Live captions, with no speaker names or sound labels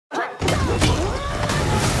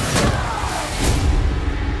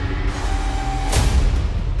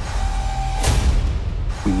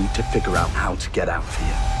figure out how to get out of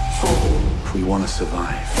here. 4, If we want to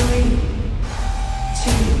survive, 3,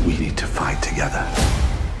 2, we need to fight together.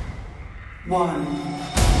 1.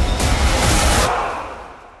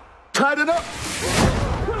 Tighten up!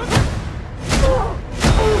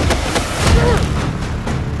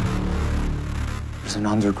 There's an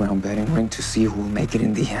underground betting ring to see who will make it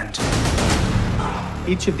in the end.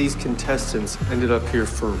 Each of these contestants ended up here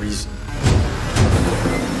for a reason.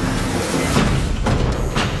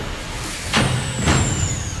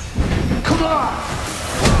 Come on!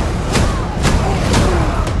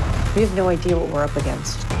 We have no idea what we're up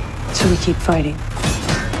against, so we keep fighting.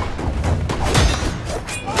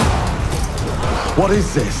 What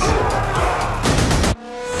is this?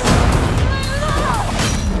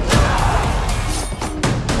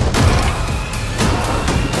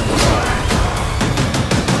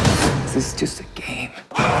 This is just a game.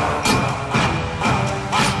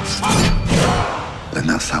 Then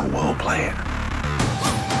that's how we'll play it.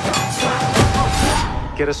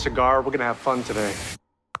 Get a cigar, we're gonna have fun today.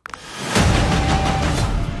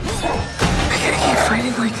 I can't keep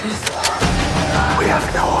fighting like this. We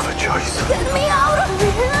have no other choice. Get me out of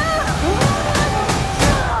here!